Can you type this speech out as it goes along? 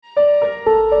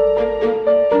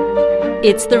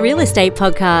It's the Real Estate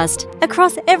Podcast,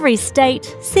 across every state,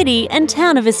 city and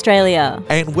town of Australia.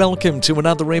 And welcome to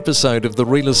another episode of the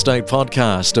Real Estate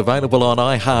Podcast, available on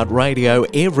iHeartRadio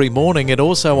every morning and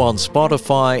also on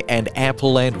Spotify and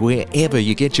Apple and wherever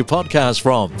you get your podcast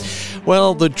from.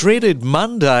 Well, the dreaded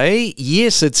Monday,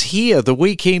 yes, it's here. The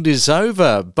weekend is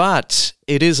over, but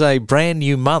it is a brand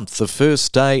new month, the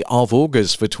first day of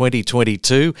August for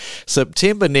 2022,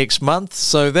 September next month,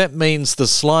 so that means the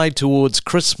slide towards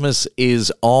Christmas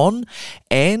is on.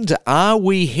 And are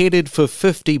we headed for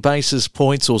 50 basis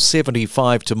points or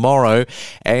 75 tomorrow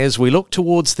as we look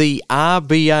towards the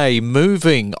RBA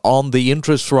moving on the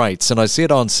interest rates? And I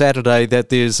said on Saturday that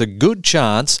there's a good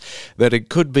chance that it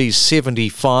could be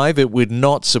 75. It would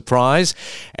not surprise.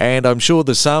 And I'm sure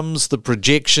the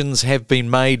projections have been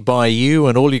made by you,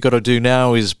 and all you've got to do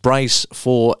now is brace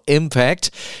for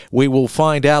impact. We will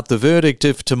find out the verdict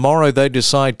if tomorrow they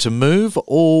decide to move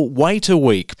or wait a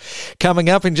week. Coming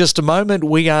up in just a moment,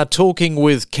 we are talking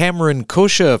with Cameron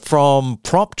Kusher from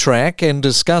PropTrack and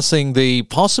discussing the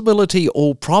possibility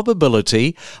or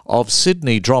probability of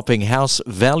Sydney dropping house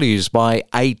values by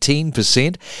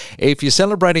 18%. If you're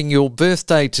celebrating your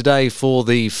birthday today for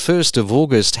the 1st of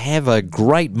August, have a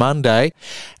great Monday.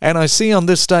 And I see on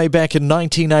this day back in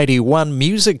 1981,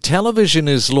 music television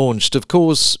is launched. Of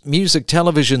course, music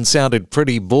television sounded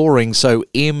pretty boring, so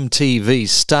MTV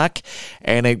stuck,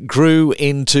 and it grew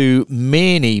into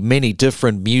many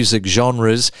different music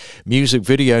genres. Music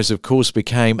videos, of course,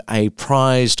 became a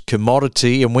prized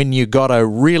commodity, and when you got a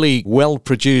really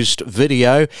well-produced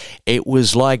video, it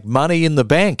was like money in the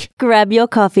bank. Grab your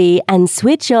coffee and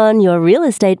switch on your real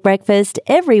estate breakfast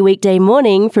every weekday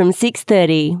morning from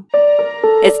 6:30.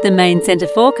 It's the Main Centre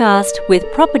Forecast with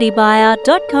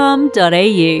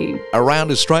propertybuyer.com.au. Around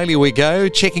Australia we go,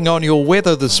 checking on your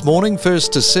weather this morning.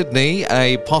 First to Sydney,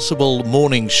 a possible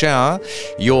morning shower.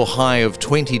 Your high of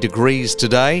 20 degrees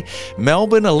today.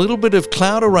 Melbourne, a little bit of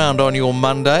cloud around on your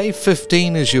Monday.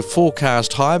 15 is your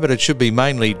forecast high, but it should be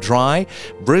mainly dry.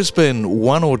 Brisbane,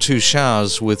 1 or 2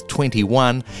 showers with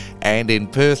 21. And in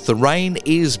Perth, the rain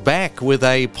is back with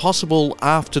a possible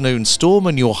afternoon storm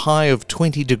and your high of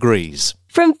 20 degrees.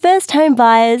 From first home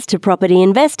buyers to property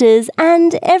investors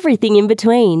and everything in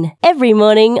between. Every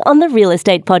morning on the Real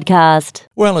Estate Podcast.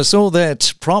 Well, I saw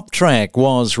that PropTrack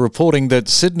was reporting that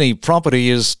Sydney property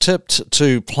is tipped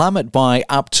to plummet by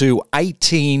up to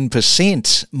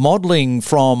 18%. Modelling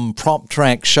from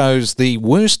PropTrack shows the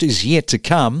worst is yet to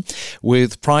come,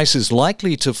 with prices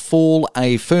likely to fall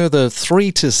a further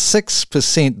 3 to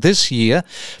 6% this year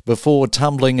before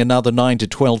tumbling another 9 to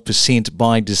 12%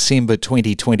 by December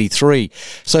 2023.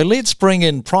 So let's bring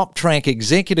in PropTrack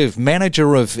Executive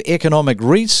Manager of Economic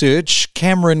Research,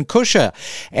 Cameron Kusher.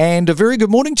 And a very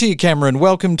good morning to you, Cameron.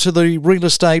 Welcome to the Real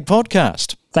Estate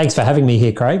Podcast. Thanks for having me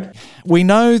here, Craig. We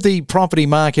know the property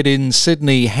market in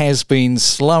Sydney has been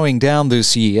slowing down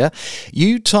this year.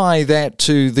 You tie that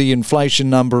to the inflation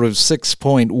number of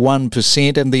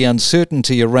 6.1% and the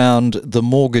uncertainty around the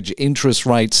mortgage interest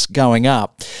rates going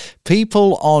up.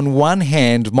 People on one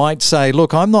hand might say,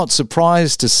 look, I'm not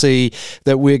surprised to see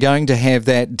that we're going to have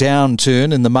that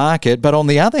downturn in the market. But on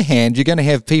the other hand, you're going to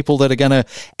have people that are going to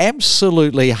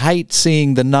absolutely hate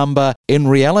seeing the number in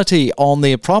reality on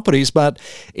their properties. But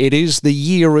it is the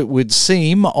year, it would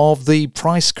seem, of the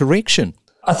price correction.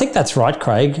 I think that's right,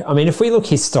 Craig. I mean, if we look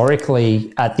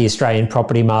historically at the Australian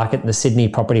property market and the Sydney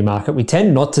property market, we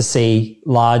tend not to see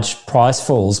large price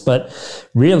falls. But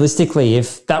realistically,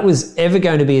 if that was ever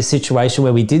going to be a situation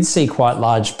where we did see quite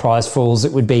large price falls,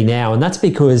 it would be now. And that's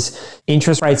because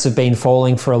interest rates have been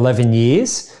falling for 11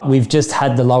 years. We've just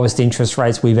had the lowest interest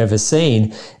rates we've ever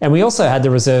seen. And we also had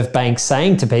the Reserve Bank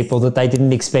saying to people that they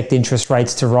didn't expect interest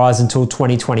rates to rise until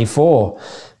 2024.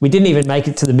 We didn't even make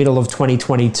it to the middle of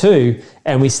 2022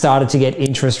 and we started to get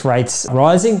interest rates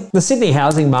rising. The Sydney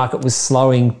housing market was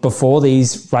slowing before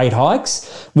these rate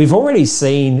hikes. We've already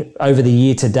seen over the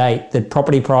year to date that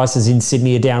property prices in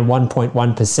Sydney are down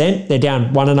 1.1%. They're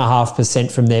down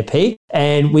 1.5% from their peak.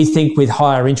 And we think with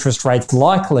higher interest rates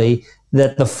likely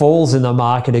that the falls in the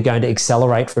market are going to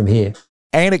accelerate from here.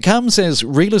 And it comes as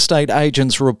real estate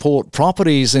agents report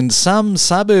properties in some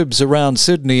suburbs around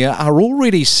Sydney are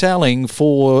already selling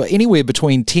for anywhere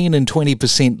between 10 and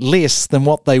 20% less than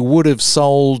what they would have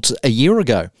sold a year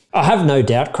ago. I have no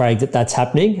doubt, Craig, that that's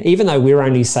happening. Even though we're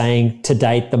only saying to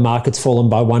date the market's fallen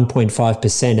by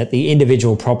 1.5%, at the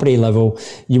individual property level,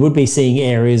 you would be seeing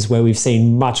areas where we've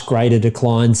seen much greater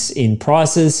declines in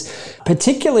prices.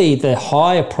 Particularly the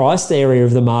higher priced area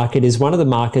of the market is one of the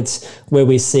markets where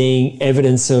we're seeing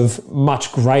evidence of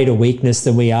much greater weakness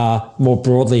than we are more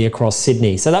broadly across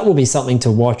Sydney. So that will be something to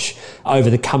watch over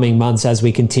the coming months as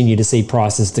we continue to see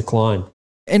prices decline.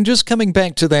 And just coming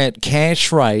back to that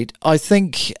cash rate, I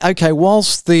think, okay,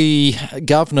 whilst the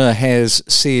governor has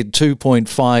said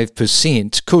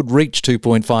 2.5%, could reach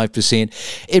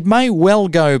 2.5%, it may well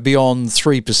go beyond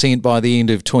 3% by the end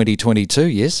of 2022,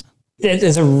 yes?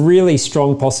 There's a really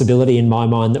strong possibility in my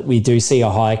mind that we do see a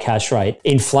higher cash rate.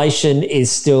 Inflation is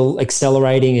still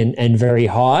accelerating and very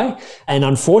high. And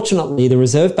unfortunately, the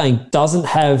Reserve Bank doesn't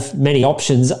have many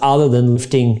options other than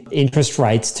lifting interest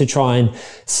rates to try and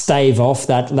stave off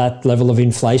that level of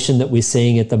inflation that we're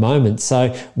seeing at the moment.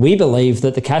 So we believe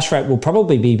that the cash rate will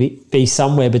probably be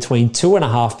somewhere between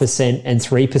 2.5% and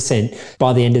 3%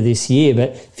 by the end of this year. But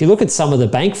if you look at some of the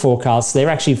bank forecasts, they're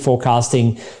actually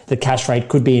forecasting the cash rate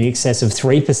could be in excess of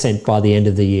 3% by the end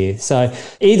of the year. So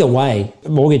either way,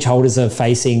 mortgage holders are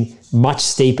facing much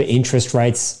steeper interest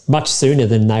rates much sooner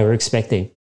than they were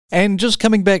expecting. And just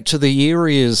coming back to the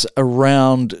areas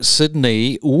around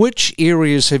Sydney, which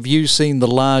areas have you seen the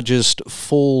largest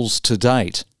falls to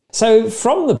date? So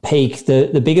from the peak,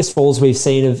 the biggest falls we've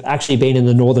seen have actually been in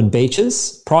the northern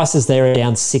beaches. Prices there are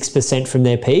down 6% from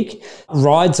their peak.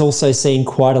 Ryde's also seen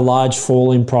quite a large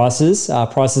fall in prices.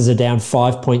 Prices are down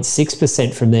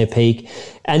 5.6% from their peak.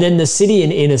 And then the city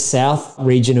and inner south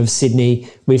region of Sydney,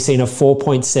 we've seen a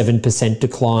 4.7%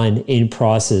 decline in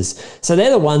prices. So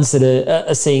they're the ones that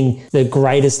are seeing the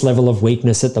greatest level of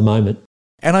weakness at the moment.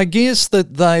 And I guess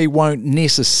that they won't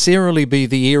necessarily be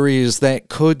the areas that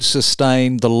could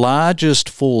sustain the largest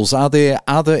falls. Are there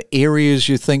other areas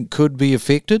you think could be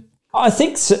affected? I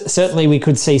think certainly we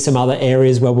could see some other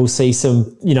areas where we'll see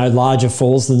some, larger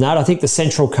falls than that. I think the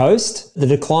Central Coast, the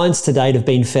declines to date have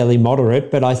been fairly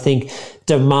moderate, but I think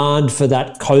demand for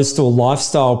that coastal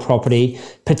lifestyle property,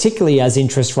 particularly as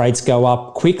interest rates go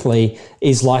up quickly,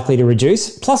 is likely to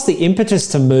reduce. Plus, the impetus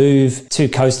to move to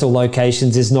coastal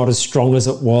locations is not as strong as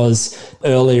it was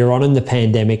earlier on in the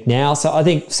pandemic now. So I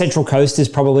think Central Coast is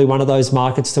probably one of those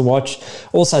markets to watch.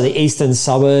 Also, the eastern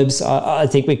suburbs, I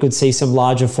think we could see some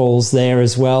larger falls there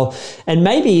as well. And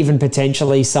maybe even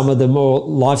potentially some of the more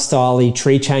lifestyle-y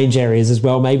tree change areas as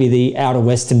well. Maybe the outer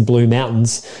western Blue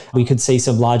Mountains, we could see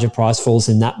some larger price falls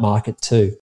in that market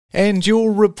too. And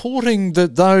you're reporting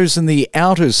that those in the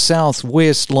outer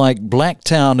southwest, like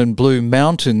Blacktown and Blue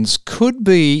Mountains, could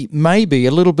be maybe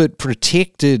a little bit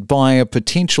protected by a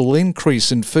potential increase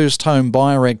in first home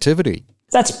buyer activity.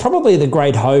 That's probably the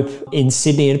great hope in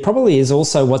Sydney, and it probably is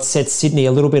also what sets Sydney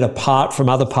a little bit apart from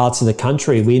other parts of the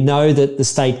country. We know that the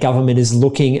state government is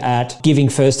looking at giving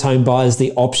first home buyers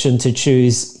the option to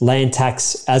choose land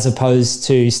tax as opposed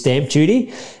to stamp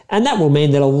duty. And that will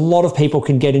mean that a lot of people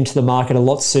can get into the market a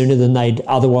lot sooner than they'd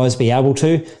otherwise be able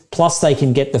to. Plus, they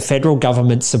can get the federal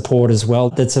government support as well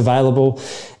that's available.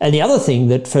 And the other thing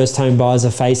that first home buyers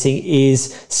are facing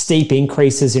is steep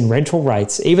increases in rental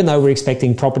rates. Even though we're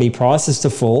expecting property prices to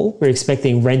fall, we're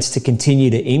expecting rents to continue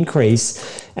to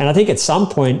increase. And I think at some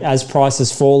point, as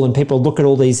prices fall and people look at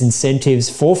all these incentives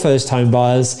for first home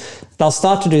buyers, they'll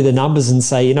start to do the numbers and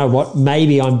say, you know what,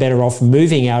 maybe I'm better off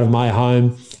moving out of my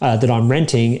home that I'm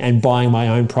renting and buying my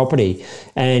own property.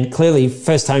 And clearly,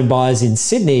 first home buyers in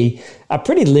Sydney are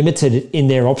pretty limited in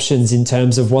their options in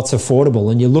terms of what's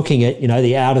affordable. And you're looking at,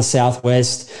 the outer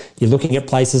southwest, you're looking at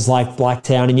places like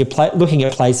Blacktown, and you're looking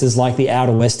at places like the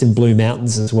outer western Blue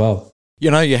Mountains as well.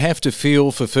 You have to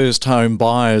feel for first home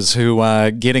buyers who are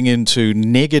getting into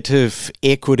negative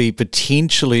equity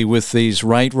potentially with these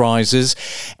rate rises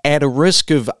at a risk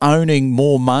of owning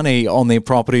more money on their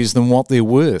properties than what they're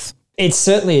worth. It's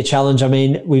certainly a challenge. I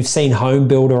mean, we've seen Home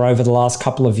Builder over the last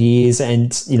couple of years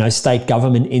and, state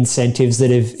government incentives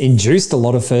that have induced a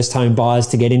lot of first home buyers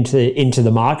to get into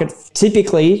the market.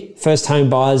 Typically, first home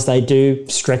buyers, they do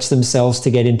stretch themselves to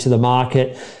get into the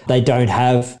market. They don't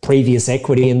have previous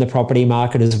equity in the property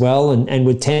market as well and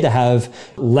would tend to have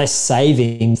less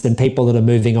savings than people that are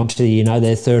moving on to,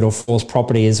 their third or fourth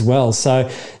property as well.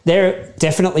 So they're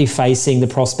definitely facing the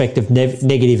prospect of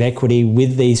negative equity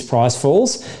with these price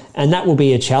falls. And that will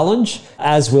be a challenge,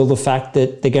 as will the fact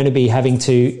that they're going to be having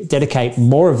to dedicate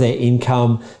more of their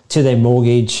income to their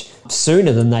mortgage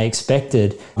sooner than they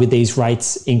expected with these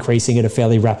rates increasing at a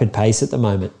fairly rapid pace at the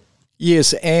moment.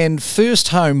 Yes, and first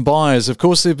home buyers, of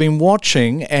course, they've been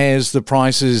watching as the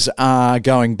prices are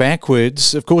going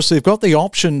backwards. Of course, they've got the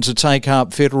option to take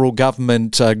up federal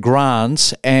government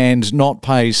grants and not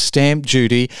pay stamp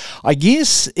duty. I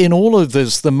guess in all of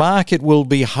this, the market will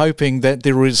be hoping that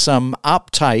there is some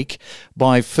uptake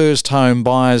by first home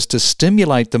buyers to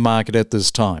stimulate the market at this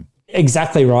time.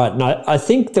 Exactly right. And I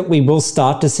think that we will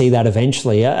start to see that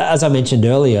eventually. As I mentioned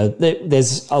earlier,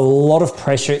 there's a lot of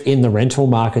pressure in the rental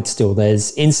market still.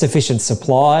 There's insufficient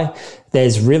supply.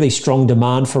 There's really strong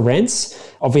demand for rents.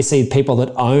 Obviously, people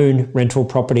that own rental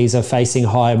properties are facing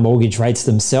higher mortgage rates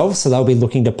themselves, so they'll be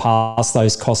looking to pass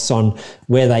those costs on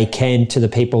where they can to the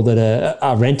people that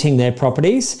are renting their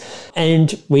properties.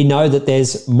 And we know that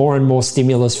there's more and more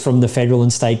stimulus from the federal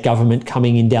and state government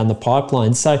coming in down the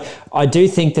pipeline. So I do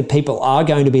think that people are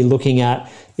going to be looking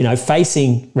at,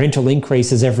 facing rental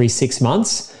increases every 6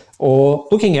 months, or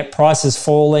looking at prices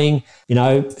falling,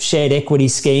 shared equity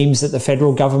schemes that the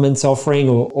federal government's offering,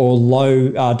 or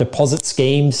low deposit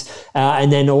schemes.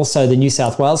 And then also the New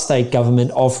South Wales state government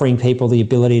offering people the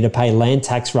ability to pay land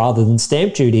tax rather than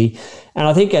stamp duty. And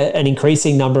I think an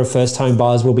increasing number of first home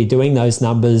buyers will be doing those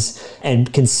numbers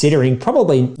and considering,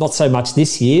 probably not so much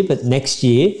this year, but next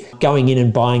year, going in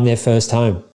and buying their first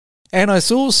home. And I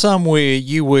saw somewhere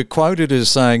you were quoted as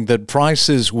saying that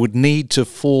prices would need to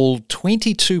fall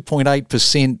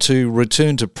 22.8% to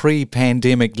return to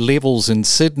pre-pandemic levels in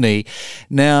Sydney.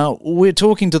 Now, we're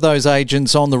talking to those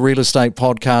agents on the Real Estate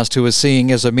Podcast who are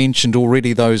seeing, as I mentioned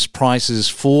already, those prices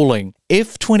falling.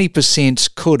 If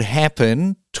 20% could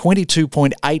happen,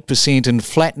 22.8% and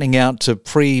flattening out to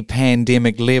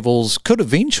pre-pandemic levels could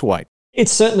eventuate.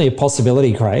 It's certainly a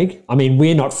possibility, Craig. I mean,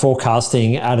 we're not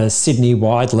forecasting at a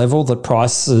Sydney-wide level that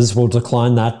prices will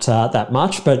decline that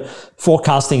much, but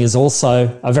forecasting is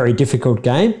also a very difficult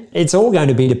game. It's all going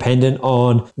to be dependent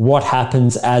on what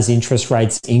happens as interest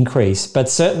rates increase. But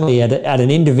certainly at an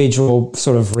individual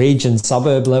sort of region,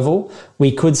 suburb level,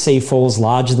 we could see falls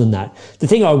larger than that. The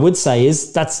thing I would say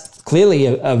is that's clearly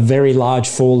a very large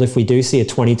fall if we do see a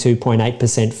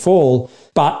 22.8% fall,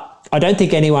 but I don't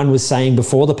think anyone was saying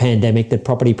before the pandemic that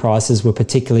property prices were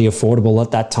particularly affordable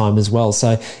at that time as well.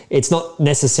 So it's not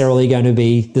necessarily going to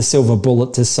be the silver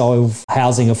bullet to solve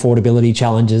housing affordability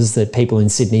challenges that people in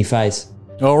Sydney face.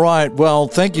 All right. Well,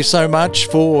 thank you so much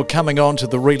for coming on to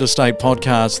the Real Estate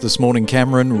Podcast this morning,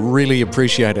 Cameron. Really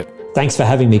appreciate it. Thanks for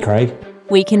having me, Craig.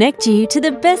 We connect you to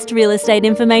the best real estate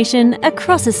information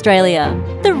across Australia.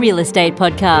 The Real Estate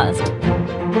Podcast.